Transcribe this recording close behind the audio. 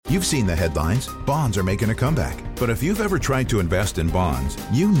You've seen the headlines. Bonds are making a comeback. But if you've ever tried to invest in bonds,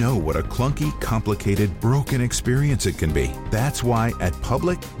 you know what a clunky, complicated, broken experience it can be. That's why at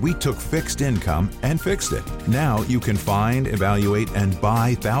Public, we took fixed income and fixed it. Now you can find, evaluate, and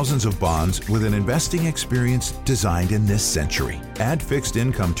buy thousands of bonds with an investing experience designed in this century. Add fixed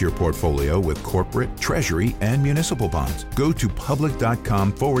income to your portfolio with corporate, treasury, and municipal bonds. Go to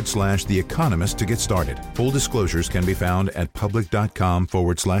public.com/The Economist to get started. Full disclosures can be found at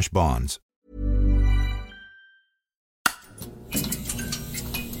public.com/bonds.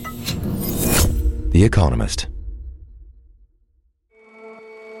 The Economist.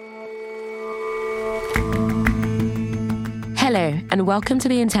 Hello, and welcome to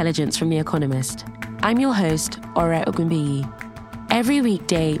The Intelligence from The Economist. I'm your host, Ore Ogunbiyi. Every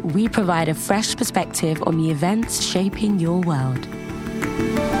weekday, we provide a fresh perspective on the events shaping your world.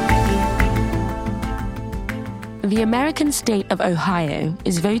 The American state of Ohio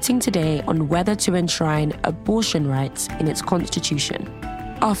is voting today on whether to enshrine abortion rights in its constitution.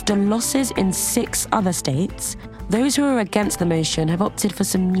 After losses in 6 other states, those who are against the motion have opted for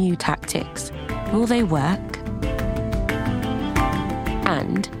some new tactics. Will they work?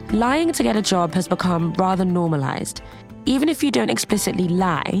 And lying to get a job has become rather normalized. Even if you don't explicitly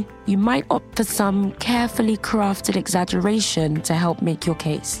lie, you might opt for some carefully crafted exaggeration to help make your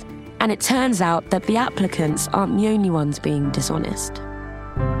case. And it turns out that the applicants aren't the only ones being dishonest.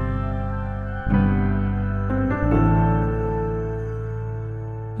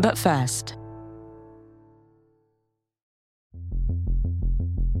 But first,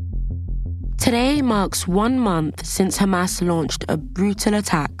 today marks 1 month since Hamas launched a brutal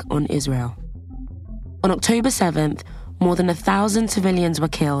attack on Israel. On October 7th, more than 1,000 civilians were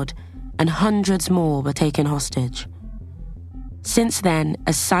killed and hundreds more were taken hostage. Since then,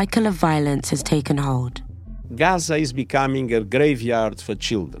 a cycle of violence has taken hold. Gaza is becoming a graveyard for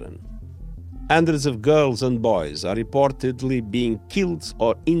children. Hundreds of girls and boys are reportedly being killed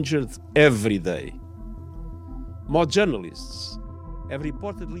or injured every day. More journalists have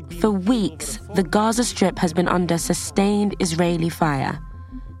reportedly been... For weeks, the Gaza Strip has been under sustained Israeli fire.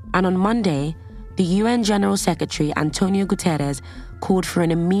 And on Monday, the UN General Secretary Antonio Guterres called for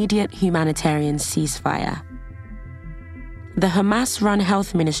an immediate humanitarian ceasefire. The Hamas-run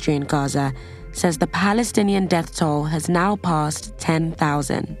health ministry in Gaza says the Palestinian death toll has now passed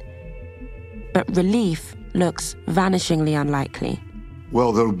 10,000. But relief looks vanishingly unlikely.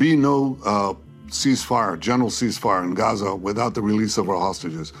 Well, there'll be no ceasefire, general ceasefire in Gaza without the release of our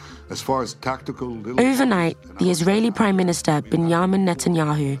hostages. As far as tactical... Overnight, the Israeli Prime Minister Benjamin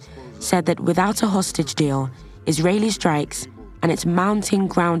Netanyahu said that without a hostage deal, Israeli strikes and its mounting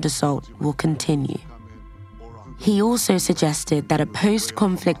ground assault will continue. He also suggested that a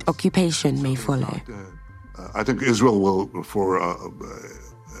post-conflict occupation may follow. I think Israel will, for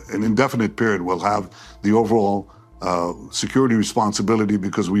an indefinite period, will have the overall security responsibility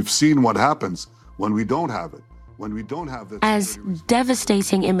because we've seen what happens when we don't have it. When we don't have that. As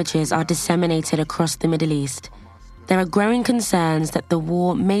devastating images are disseminated across the Middle East, there are growing concerns that the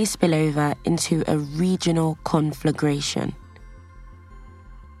war may spill over into a regional conflagration.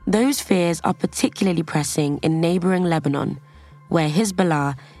 Those fears are particularly pressing in neighboring Lebanon, where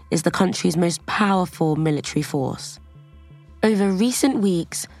Hezbollah is the country's most powerful military force. Over recent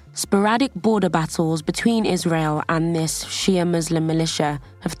weeks, sporadic border battles between Israel and this Shia Muslim militia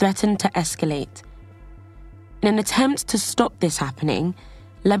have threatened to escalate. In an attempt to stop this happening,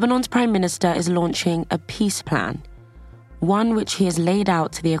 Lebanon's Prime Minister is launching a peace plan, one which he has laid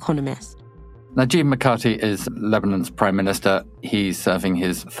out to The Economist. Najib Mikati is Lebanon's Prime Minister. He's serving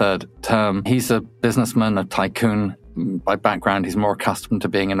his 3rd term. He's a businessman, a tycoon. By background, he's more accustomed to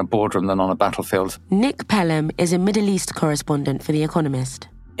being in a boardroom than on a battlefield. Nick Pelham is a Middle East correspondent for The Economist.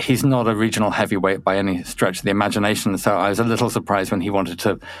 He's not a regional heavyweight by any stretch of the imagination, so I was a little surprised when he wanted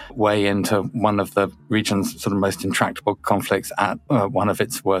to weigh into one of the region's sort of most intractable conflicts at one of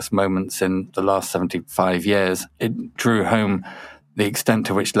its worst moments in the last 75 years. It drew home the extent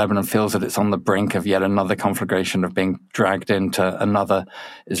to which Lebanon feels that it's on the brink of yet another conflagration, of being dragged into another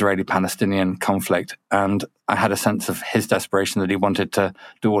Israeli-Palestinian conflict. And I had a sense of his desperation that he wanted to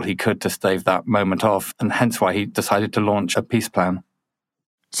do all he could to stave that moment off, and hence why he decided to launch a peace plan.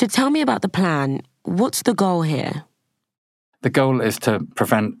 So tell me about the plan. What's the goal here? The goal is to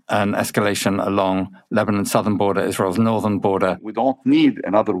prevent an escalation along Lebanon's southern border, Israel's northern border. We don't need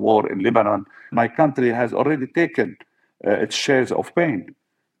another war in Lebanon. My country has already taken its shares of pain,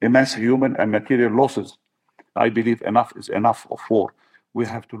 immense human and material losses. I believe enough is enough of war. We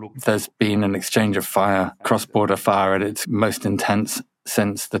have to look. There's been an exchange of fire, cross-border fire at its most intense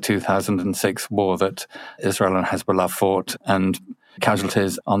since the 2006 war that Israel and Hezbollah fought. And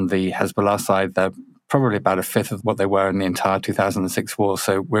casualties on the Hezbollah side. They're probably about a fifth of what they were in the entire 2006 war.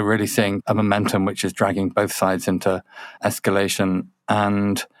 So we're really seeing a momentum which is dragging both sides into escalation.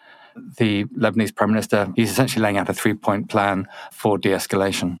 And the Lebanese Prime Minister, he's essentially laying out a 3-point plan for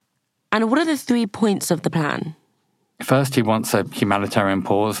de-escalation. And what are the 3 points of the plan? First, he wants a humanitarian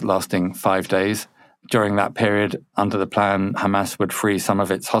pause lasting 5 days. During that period, under the plan, Hamas would free some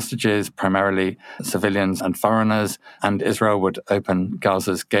of its hostages, primarily civilians and foreigners, and Israel would open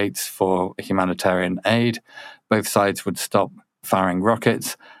Gaza's gates for humanitarian aid. Both sides would stop firing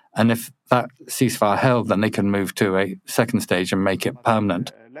rockets. And if that ceasefire held, then they can move to a second stage and make it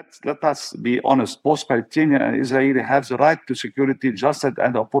permanent. Let us be honest. Both Palestinian and Israeli have the right to security, justice,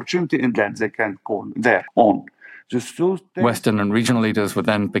 and opportunity in land they can call their own. Western and regional leaders would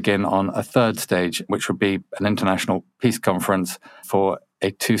then begin on a third stage, which would be an international peace conference for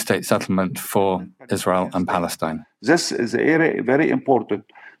a 2-state settlement for Israel and Palestine. This is an area very important.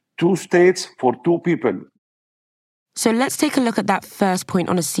 2 states for 2 people. So let's take a look at that first point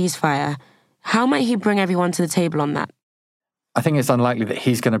on a ceasefire. How might he bring everyone to the table on that? I think it's unlikely that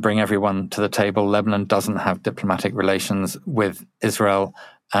he's going to bring everyone to the table. Lebanon doesn't have diplomatic relations with Israel.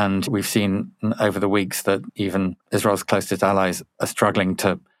 And we've seen over the weeks that even Israel's closest allies are struggling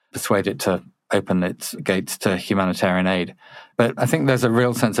to persuade it to open its gates to humanitarian aid. But I think there's a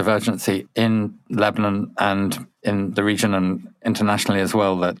real sense of urgency in Lebanon and in the region and internationally as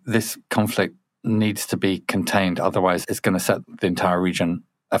well that this conflict needs to be contained. Otherwise, it's going to set the entire region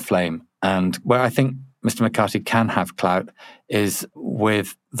aflame. And where I think Mr. McCarthy can have clout is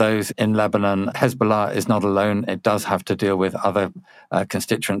with those in Lebanon. Hezbollah is not alone. It does have to deal with other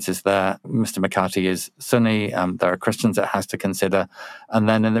constituencies there. Mr. McCarthy is Sunni. There are Christians it has to consider. And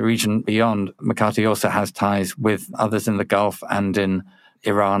then in the region beyond, McCarthy also has ties with others in the Gulf and in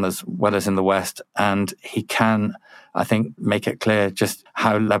Iran as well as in the West. And he can, I think, make it clear just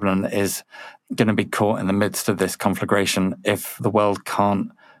how Lebanon is going to be caught in the midst of this conflagration if the world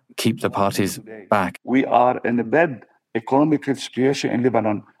can't keep the parties back. We are in a bad economic situation in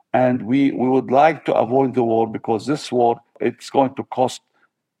Lebanon, and we would like to avoid the war because this war, it's going to cost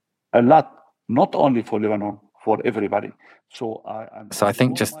a lot, not only for Lebanon, for everybody. So I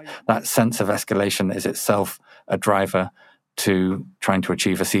think just that sense of escalation is itself a driver to trying to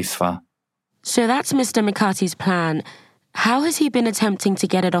achieve a ceasefire. So that's Mr. McCarthy's plan. How has he been attempting to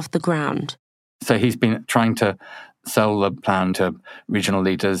get it off the ground? So he's been trying to sell the plan to regional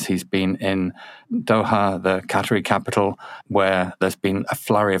leaders. He's been in Doha, the Qatari capital, where there's been a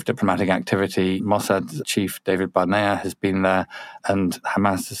flurry of diplomatic activity. Mossad's chief, David Barnea, has been there, and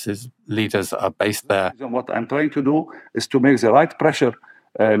Hamas's leaders are based there. What I'm trying to do is to make the right pressure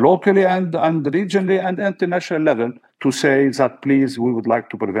locally and regionally and international level to say that, please, we would like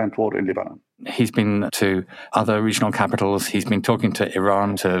to prevent war in Lebanon. He's been to other regional capitals. He's been talking to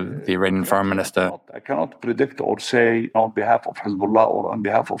Iran, to the Iranian foreign minister. I cannot predict or say on behalf of Hezbollah or on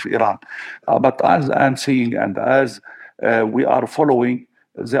behalf of Iran. But as I'm seeing and as we are following,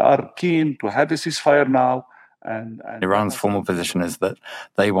 they are keen to have a ceasefire now. And Iran's formal position is that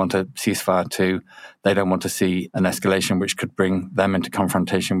they want a ceasefire too. They don't want to see an escalation which could bring them into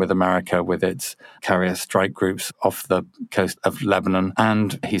confrontation with America, with its carrier strike groups off the coast of Lebanon.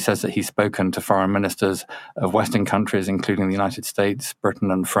 And he says that he's spoken to foreign ministers of Western countries, including the United States, Britain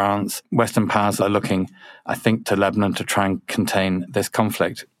and France. Western powers are looking, I think, to Lebanon to try and contain this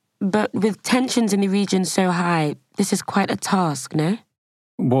conflict. But with tensions in the region so high, this is quite a task, no?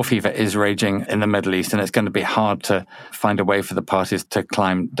 War fever is raging in the Middle East, and it's going to be hard to find a way for the parties to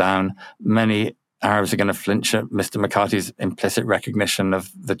climb down. Many Arabs are going to flinch at Mr. McCarthy's implicit recognition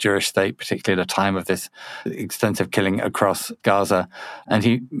of the Jewish state, particularly at a time of this extensive killing across Gaza. And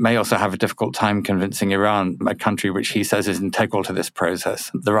he may also have a difficult time convincing Iran, a country which he says is integral to this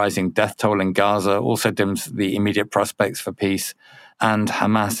process. The rising death toll in Gaza also dims the immediate prospects for peace. And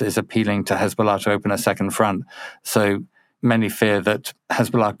Hamas is appealing to Hezbollah to open a second front. So many fear that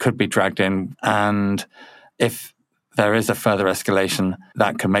Hezbollah could be dragged in, and if there is a further escalation,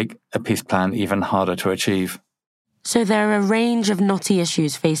 that could make a peace plan even harder to achieve. So there are a range of knotty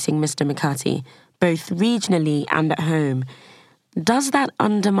issues facing Mr. McCarthy, both regionally and at home. Does that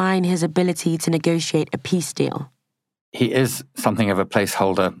undermine his ability to negotiate a peace deal? He is something of a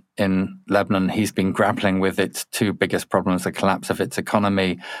placeholder in Lebanon. He's been grappling with its two biggest problems, the collapse of its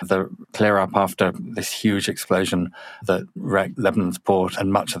economy, the clear-up after this huge explosion that wrecked Lebanon's port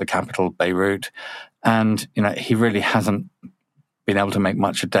and much of the capital, Beirut. And, he really hasn't been able to make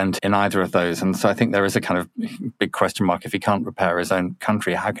much a dent in either of those. And so I think there is a kind of big question mark. If he can't repair his own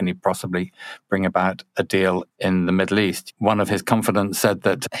country, how can he possibly bring about a deal in the Middle East? One of his confidants said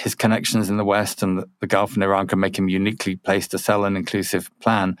that his connections in the West and the Gulf and Iran can make him uniquely placed to sell an inclusive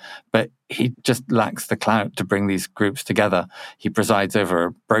plan, but he just lacks the clout to bring these groups together. He presides over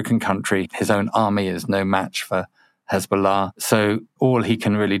a broken country. His own army is no match for Hezbollah. So all he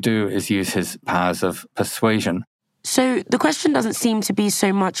can really do is use his powers of persuasion. So the question doesn't seem to be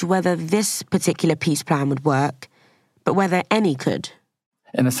so much whether this particular peace plan would work, but whether any could.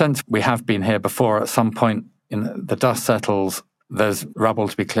 In a sense, we have been here before. At some point, the dust settles, there's rubble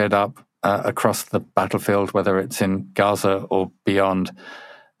to be cleared up across the battlefield, whether it's in Gaza or beyond.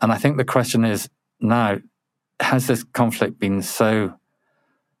 And I think the question is now, has this conflict been so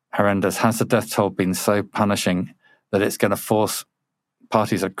horrendous? Has the death toll been so punishing that it's going to force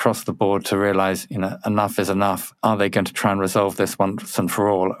parties across the board to realize, enough is enough? Are they going to try and resolve this once and for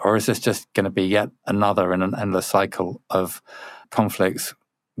all? Or is this just going to be yet another in an endless cycle of conflicts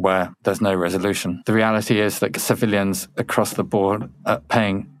where there's no resolution? The reality is that civilians across the board are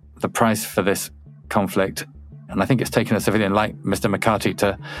paying the price for this conflict. And I think it's taken a civilian like Mr. McCarthy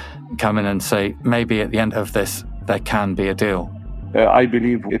to come in and say, maybe at the end of this, there can be a deal. I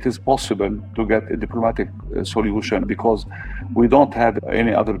believe it is possible to get a diplomatic solution because we don't have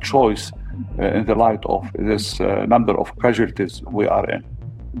any other choice in the light of this number of casualties we are in.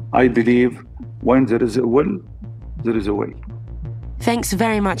 I believe when there is a will, there is a way. Thanks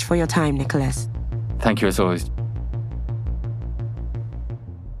very much for your time, Nicholas. Thank you as always.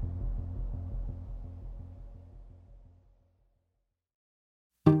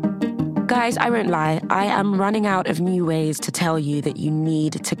 Guys, I won't lie, I am running out of new ways to tell you that you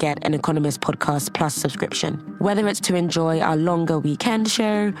need to get an Economist Podcast Plus subscription. Whether it's to enjoy our longer weekend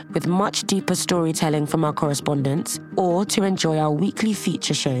show with much deeper storytelling from our correspondents, or to enjoy our weekly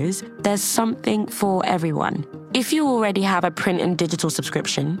feature shows, there's something for everyone. If you already have a print and digital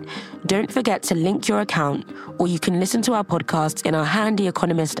subscription, don't forget to link your account, or you can listen to our podcasts in our handy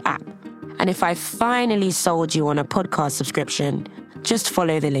Economist app. And if I finally sold you on a podcast subscription, just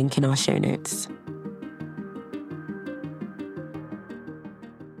follow the link in our show notes.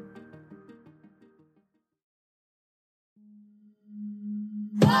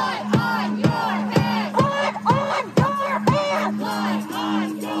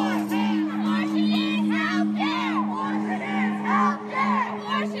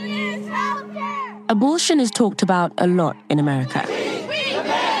 Abortion is talked about a lot in America. We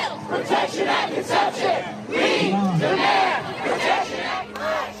demand protection at conception. We demand protection at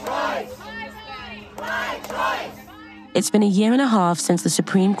choice. It's been a year and a half since the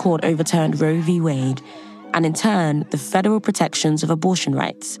Supreme Court overturned Roe v. Wade, and in turn, the federal protections of abortion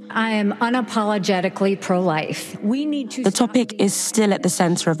rights. I am unapologetically pro-life. We need to. The topic is still at the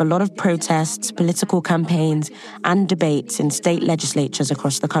center of a lot of protests, political campaigns, and debates in state legislatures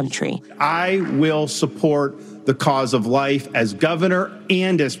across the country. I will support the cause of life as governor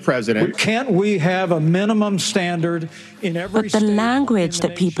and as president. Can't we have a minimum standard in every state? But the language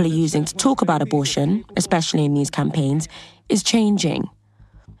that people are using to talk about abortion, especially in these campaigns, is changing.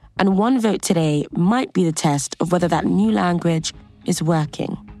 And one vote today might be the test of whether that new language is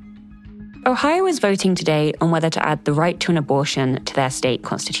working. Ohio is voting today on whether to add the right to an abortion to their state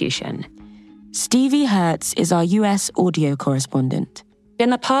constitution. Stevie Hertz is our US audio correspondent. In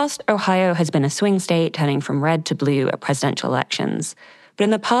the past, Ohio has been a swing state, turning from red to blue at presidential elections. But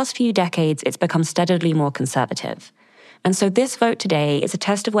in the past few decades, it's become steadily more conservative. And so this vote today is a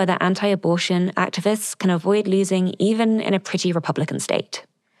test of whether anti-abortion activists can avoid losing even in a pretty Republican state.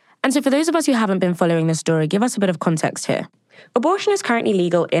 And so for those of us who haven't been following this story, give us a bit of context here. Abortion is currently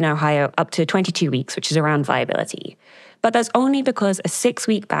legal in Ohio up to 22 weeks, which is around viability. But that's only because a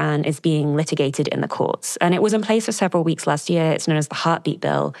 6-week ban is being litigated in the courts. And it was in place for several weeks last year. It's known as the Heartbeat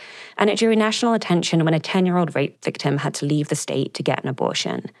Bill. And it drew national attention when a 10-year-old rape victim had to leave the state to get an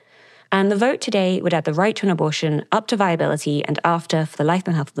abortion. And the vote today would add the right to an abortion up to viability and after for the life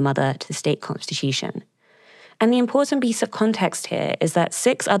and health of the mother to the state constitution. And the important piece of context here is that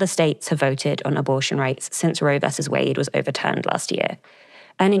 6 other states have voted on abortion rights since Roe v. Wade was overturned last year.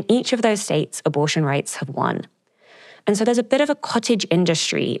 And in each of those states, abortion rights have won. And so there's a bit of a cottage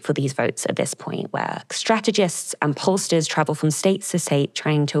industry for these votes at this point, where strategists and pollsters travel from state to state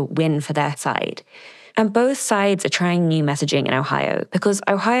trying to win for their side. And both sides are trying new messaging in Ohio, because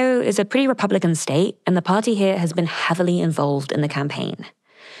Ohio is a pretty Republican state, and the party here has been heavily involved in the campaign.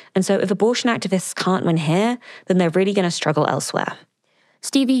 And so if abortion activists can't win here, then they're really going to struggle elsewhere.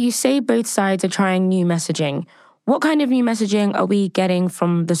 Stevie, you say both sides are trying new messaging. What kind of new messaging are we getting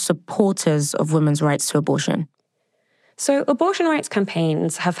from the supporters of women's rights to abortion? So abortion rights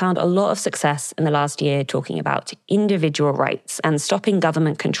campaigns have found a lot of success in the last year talking about individual rights and stopping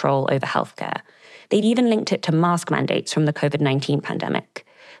government control over healthcare. They've even linked it to mask mandates from the COVID-19 pandemic.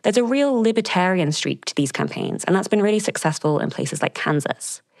 There's a real libertarian streak to these campaigns, and that's been really successful in places like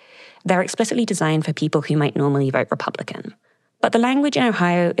Kansas. They're explicitly designed for people who might normally vote Republican. But the language in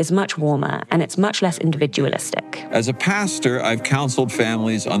Ohio is much warmer, and it's much less individualistic. As a pastor, I've counseled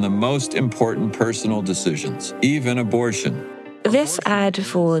families on the most important personal decisions, even abortion. This ad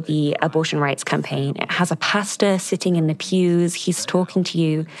for the abortion rights campaign, it has a pastor sitting in the pews, he's talking to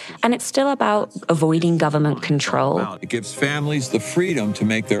you, and it's still about avoiding government control. It gives families the freedom to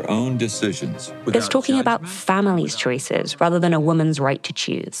make their own decisions. It's talking about families' choices rather than a woman's right to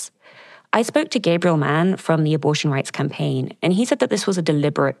choose. I spoke to Gabriel Mann from the abortion rights campaign, and he said that this was a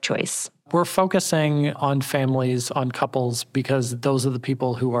deliberate choice. We're focusing on families, on couples, because those are the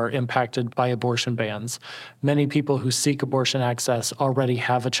people who are impacted by abortion bans. Many people who seek abortion access already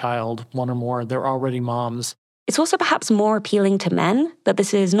have a child, one or more. They're already moms. It's also perhaps more appealing to men that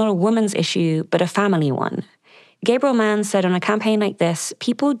this is not a woman's issue, but a family one. Gabriel Mann said on a campaign like this,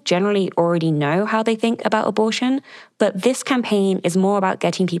 people generally already know how they think about abortion, but this campaign is more about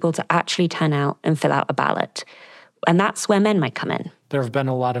getting people to actually turn out and fill out a ballot. And that's where men might come in. There have been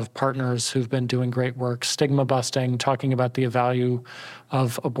a lot of partners who've been doing great work, stigma busting, talking about the value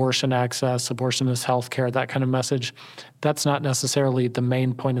of abortion access, abortion as healthcare, that kind of message. That's not necessarily the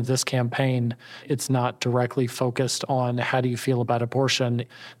main point of this campaign. It's not directly focused on how do you feel about abortion.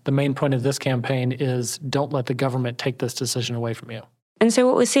 The main point of this campaign is don't let the government take this decision away from you. And so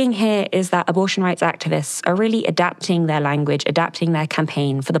what we're seeing here is that abortion rights activists are really adapting their language, adapting their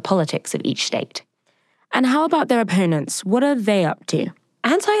campaign for the politics of each state. And how about their opponents? What are they up to?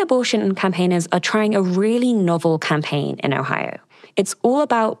 Anti-abortion campaigners are trying a really novel campaign in Ohio. It's all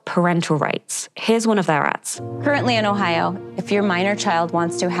about parental rights. Here's one of their ads. Currently in Ohio, if your minor child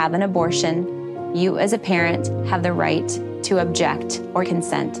wants to have an abortion, you as a parent have the right to object or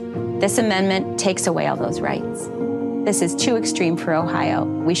consent. This amendment takes away all those rights. This is too extreme for Ohio.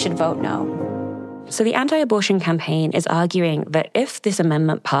 We should vote no. So the anti-abortion campaign is arguing that if this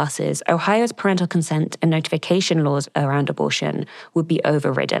amendment passes, Ohio's parental consent and notification laws around abortion would be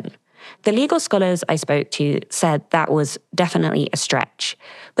overridden. The legal scholars I spoke to said that was definitely a stretch,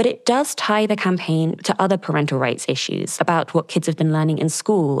 but it does tie the campaign to other parental rights issues about what kids have been learning in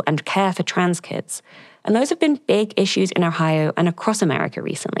school and care for trans kids. And those have been big issues in Ohio and across America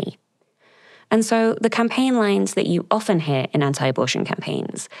recently. And so the campaign lines that you often hear in anti-abortion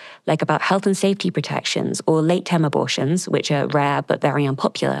campaigns, like about health and safety protections or late-term abortions, which are rare but very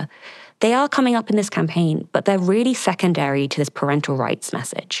unpopular, they are coming up in this campaign, but they're really secondary to this parental rights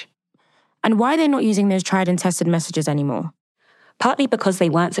message. And why are they not using those tried and tested messages anymore? Partly because they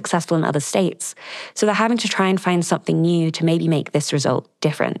weren't successful in other states, so they're having to try and find something new to maybe make this result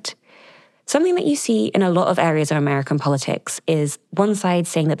different. Something that you see in a lot of areas of American politics is one side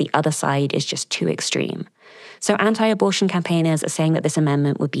saying that the other side is just too extreme. So anti-abortion campaigners are saying that this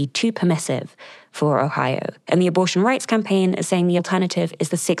amendment would be too permissive for Ohio. And the abortion rights campaign is saying the alternative is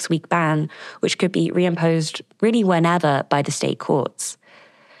the 6-week ban, which could be reimposed really whenever by the state courts.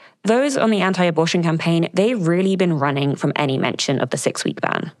 Those on the anti-abortion campaign, they've really been running from any mention of the 6-week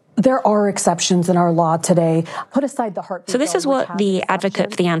ban. There are exceptions in our law today. Put aside the heartbeat. So this is what the advocate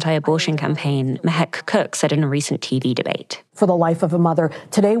for the anti-abortion campaign, Mehek Cook, said in a recent TV debate. For the life of a mother.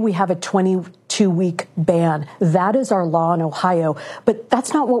 Today we have a 22-week ban. That is our law in Ohio. But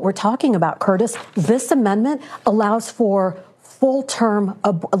that's not what we're talking about, Curtis. This amendment allows for full-term,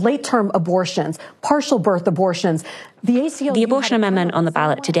 late-term abortions, partial birth abortions. The abortion amendment on the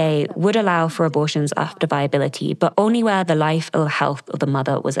ballot today would allow for abortions after viability, but only where the life or health of the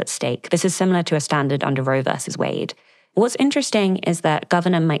mother was at stake. This is similar to a standard under Roe versus Wade. What's interesting is that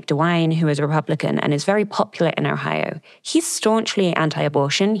Governor Mike DeWine, who is a Republican and is very popular in Ohio, he's staunchly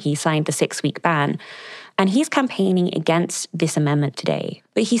anti-abortion. He signed the 6-week ban, and he's campaigning against this amendment today.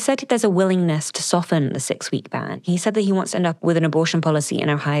 But he said there's a willingness to soften the 6-week ban. He said that he wants to end up with an abortion policy in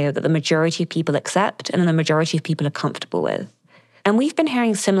Ohio that the majority of people accept and the majority of people are comfortable with. And we've been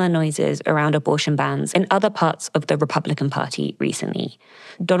hearing similar noises around abortion bans in other parts of the Republican Party recently.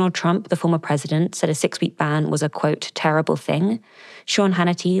 Donald Trump, the former president, said a 6-week ban was a, quote, terrible thing. Sean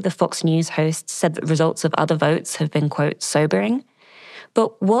Hannity, the Fox News host, said that results of other votes have been, quote, sobering.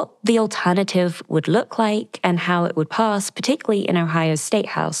 But what the alternative would look like and how it would pass, particularly in Ohio's State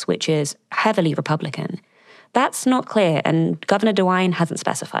House, which is heavily Republican, that's not clear, and Governor DeWine hasn't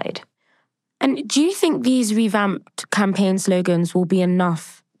specified. And do you think these revamped campaign slogans will be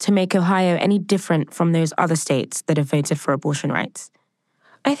enough to make Ohio any different from those other states that have voted for abortion rights?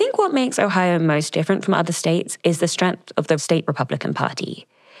 I think what makes Ohio most different from other states is the strength of the state Republican Party.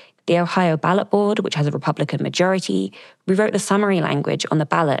 The Ohio ballot board, which has a Republican majority, rewrote the summary language on the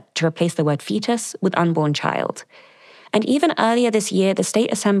ballot to replace the word fetus with unborn child. And even earlier this year, the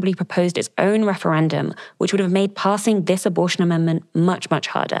state assembly proposed its own referendum, which would have made passing this abortion amendment much, much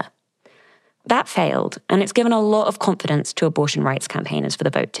harder. That failed, and it's given a lot of confidence to abortion rights campaigners for the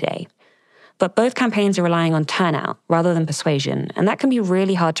vote today. But both campaigns are relying on turnout rather than persuasion, and that can be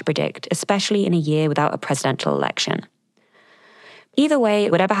really hard to predict, especially in a year without a presidential election. Either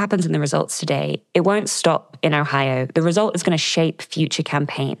way, whatever happens in the results today, it won't stop in Ohio. The result is going to shape future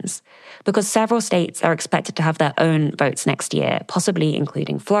campaigns, because several states are expected to have their own votes next year, possibly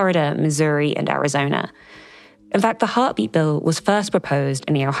including Florida, Missouri, and Arizona. In fact, the heartbeat bill was first proposed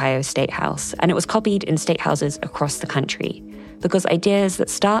in the Ohio State House, and it was copied in state houses across the country, because ideas that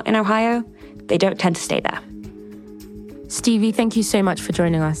start in Ohio, they don't tend to stay there. Stevie, thank you so much for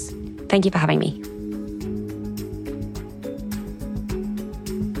joining us. Thank you for having me.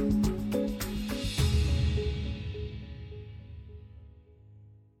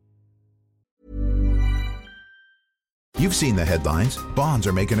 You've seen the headlines. Bonds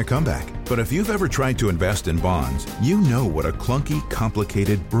are making a comeback. But if you've ever tried to invest in bonds, you know what a clunky,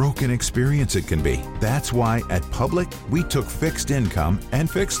 complicated, broken experience it can be. That's why at Public, we took fixed income and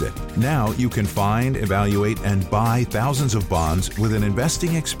fixed it. Now you can find, evaluate, and buy thousands of bonds with an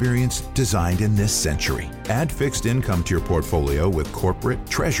investing experience designed in this century. Add fixed income to your portfolio with corporate,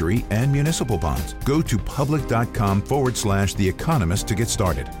 treasury, and municipal bonds. Go to public.com/The Economist to get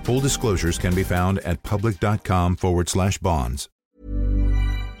started. Full disclosures can be found at public.com/bonds.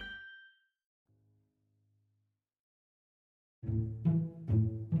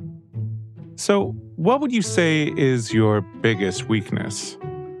 So, what would you say is your biggest weakness?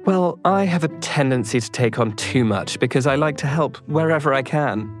 Well, I have a tendency to take on too much because I like to help wherever I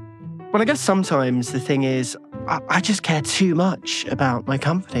can. Well, I guess sometimes the thing is, I just care too much about my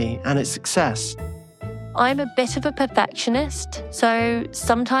company and its success. I'm a bit of a perfectionist, so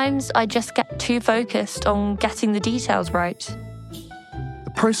sometimes I just get too focused on getting the details right.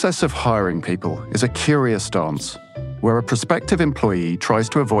 The process of hiring people is a curious dance, where a prospective employee tries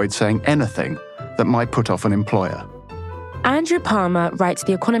to avoid saying anything that might put off an employer. Andrew Palmer writes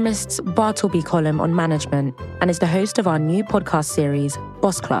The Economist's Bartleby column on management and is the host of our new podcast series,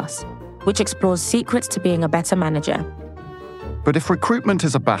 Boss Class, which explores secrets to being a better manager. But if recruitment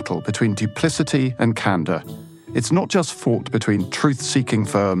is a battle between duplicity and candor, it's not just fought between truth-seeking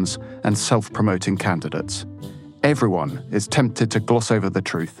firms and self-promoting candidates. Everyone is tempted to gloss over the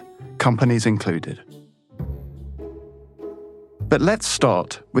truth, companies included. But let's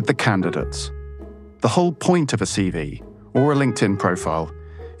start with the candidates. The whole point of a CV or a LinkedIn profile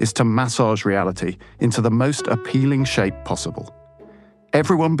is to massage reality into the most appealing shape possible.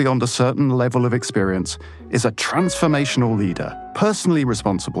 Everyone beyond a certain level of experience is a transformational leader, personally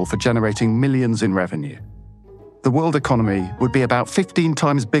responsible for generating millions in revenue. The world economy would be about 15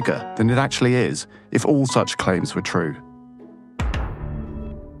 times bigger than it actually is if all such claims were true.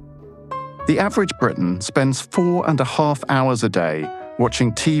 The average Briton spends 4.5 hours a day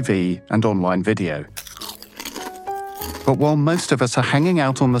watching TV and online video. But while most of us are hanging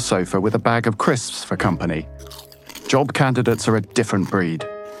out on the sofa with a bag of crisps for company, job candidates are a different breed.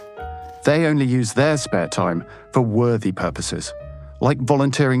 They only use their spare time for worthy purposes, like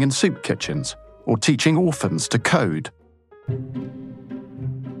volunteering in soup kitchens or teaching orphans to code.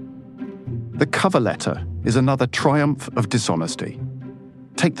 The cover letter is another triumph of dishonesty.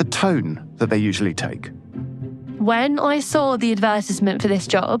 Take the tone that they usually take. When I saw the advertisement for this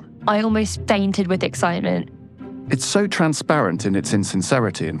job, I almost fainted with excitement. It's so transparent in its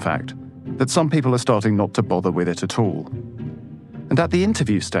insincerity, in fact, that some people are starting not to bother with it at all. And at the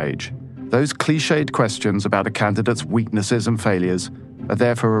interview stage, those cliched questions about a candidate's weaknesses and failures are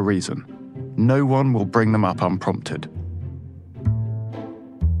there for a reason. No one will bring them up unprompted.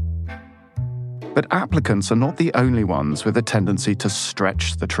 But applicants are not the only ones with a tendency to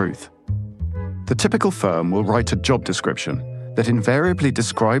stretch the truth. The typical firm will write a job description that invariably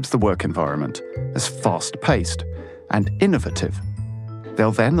describes the work environment as fast-paced and innovative.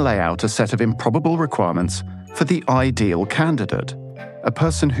 They'll then lay out a set of improbable requirements for the ideal candidate, a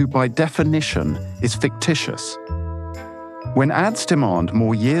person who by definition is fictitious. When ads demand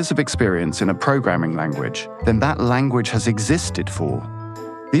more years of experience in a programming language than that language has existed for,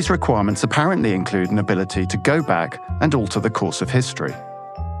 these requirements apparently include an ability to go back and alter the course of history.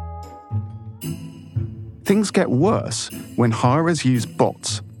 Things get worse when hirers use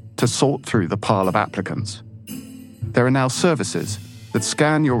bots to sort through the pile of applicants. There are now services that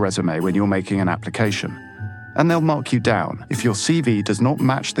scan your resume when you're making an application, and they'll mark you down if your CV does not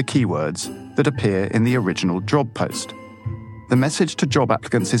match the keywords that appear in the original job post. The message to job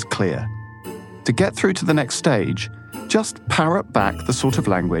applicants is clear. To get through to the next stage, just parrot back the sort of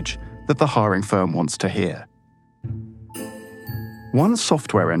language that the hiring firm wants to hear. One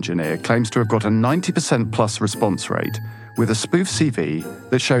software engineer claims to have got a 90% plus response rate with a spoof CV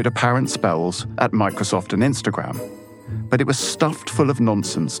that showed apparent spells at Microsoft and Instagram. But it was stuffed full of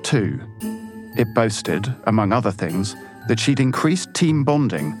nonsense too. It boasted, among other things, that she'd increased team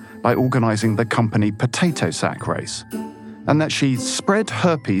bonding by organising the company potato sack race, and that she spread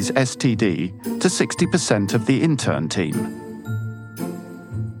herpes STD to 60% of the intern team.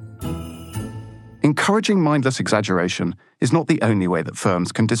 Encouraging mindless exaggeration is not the only way that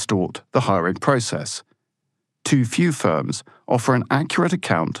firms can distort the hiring process. Too few firms offer an accurate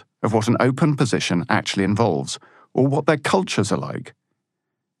account of what an open position actually involves, or what their cultures are like.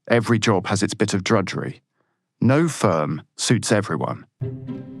 Every job has its bit of drudgery. No firm suits everyone.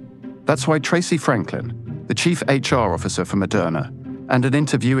 That's why Tracy Franklin, the Chief HR Officer for Moderna, and an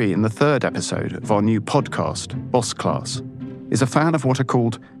interviewee in the 3rd episode of our new podcast, Boss Class, is a fan of what are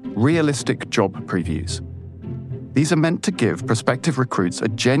called realistic job previews. These are meant to give prospective recruits a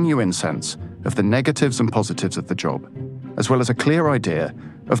genuine sense of the negatives and positives of the job, as well as a clear idea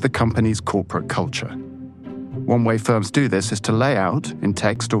of the company's corporate culture. One way firms do this is to lay out, in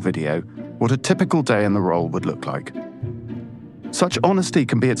text or video, what a typical day in the role would look like. Such honesty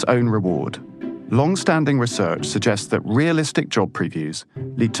can be its own reward. Long-standing research suggests that realistic job previews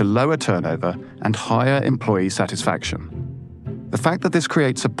lead to lower turnover and higher employee satisfaction. The fact that this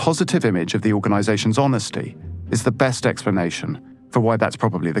creates a positive image of the organization's honesty is the best explanation for why that's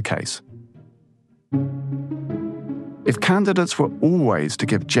probably the case. If candidates were always to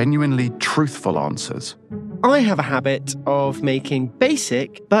give genuinely truthful answers, I have a habit of making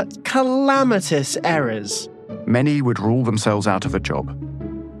basic but calamitous errors. Many would rule themselves out of a job.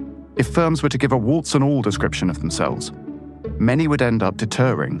 If firms were to give a warts and all description of themselves, many would end up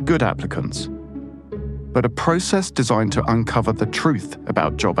deterring good applicants. But a process designed to uncover the truth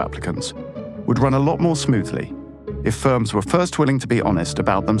about job applicants would run a lot more smoothly if firms were first willing to be honest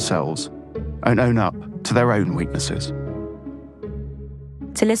about themselves and own up to their own weaknesses.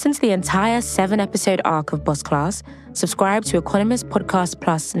 To listen to the entire 7-episode arc of Boss Class, subscribe to Economist Podcast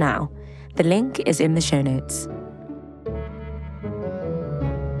Plus now. The link is in the show notes.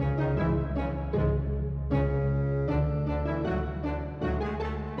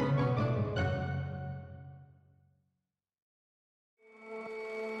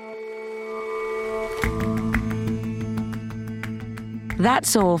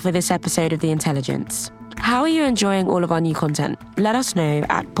 That's all for this episode of The Intelligence. How are you enjoying all of our new content? Let us know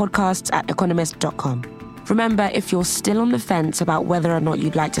at podcasts@economist.com. Remember, if you're still on the fence about whether or not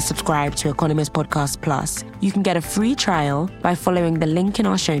you'd like to subscribe to Economist Podcast Plus, you can get a free trial by following the link in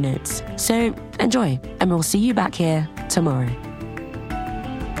our show notes. So enjoy, and we'll see you back here tomorrow.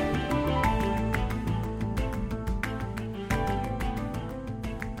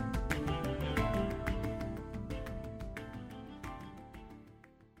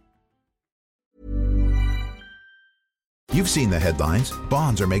 You've seen the headlines.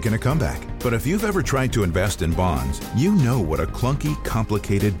 Bonds are making a comeback. But if you've ever tried to invest in bonds, you know what a clunky,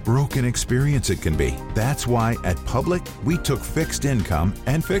 complicated, broken experience it can be. That's why at Public, we took fixed income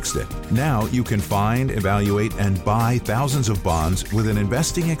and fixed it. Now you can find, evaluate, and buy thousands of bonds with an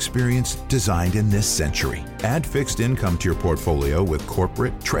investing experience designed in this century. Add fixed income to your portfolio with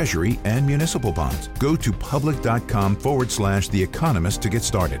corporate, treasury, and municipal bonds. Go to public.com/The Economist to get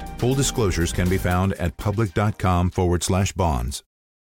started. Full disclosures can be found at public.com/bonds.